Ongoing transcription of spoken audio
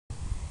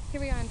Here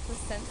we are on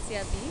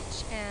Placencia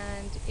Beach,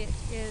 and it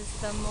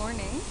is the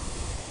morning,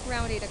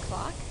 around 8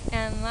 o'clock.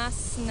 And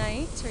last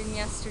night, or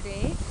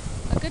yesterday,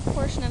 a good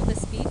portion of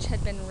this beach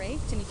had been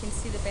raked, and you can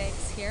see the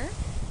bags here.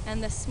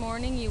 And this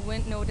morning, you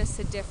wouldn't notice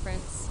a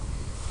difference.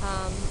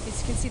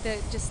 As you can see, the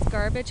just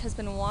garbage has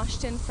been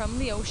washed in from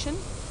the ocean.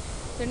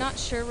 They're not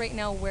sure right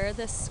now where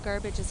this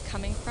garbage is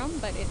coming from,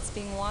 but it's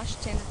being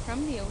washed in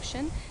from the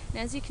ocean.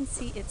 And as you can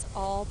see, it's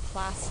all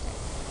plastic.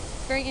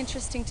 Very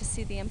interesting to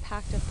see the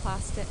impact of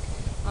plastic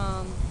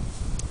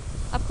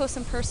up close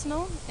and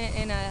personal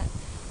in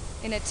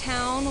a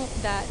town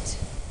that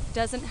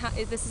doesn't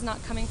have. This is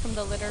not coming from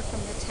the litter from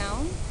the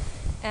town,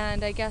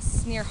 and I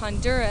guess near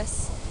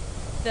Honduras,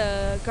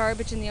 the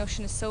garbage in the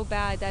ocean is so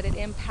bad that it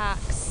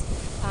impacts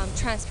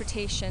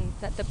transportation.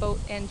 That the boat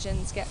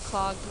engines get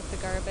clogged with the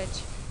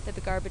garbage. That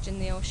the garbage in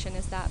the ocean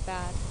is that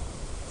bad.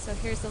 So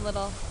here's a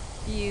little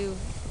view.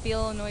 It'll be a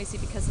little noisy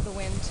because of the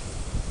wind.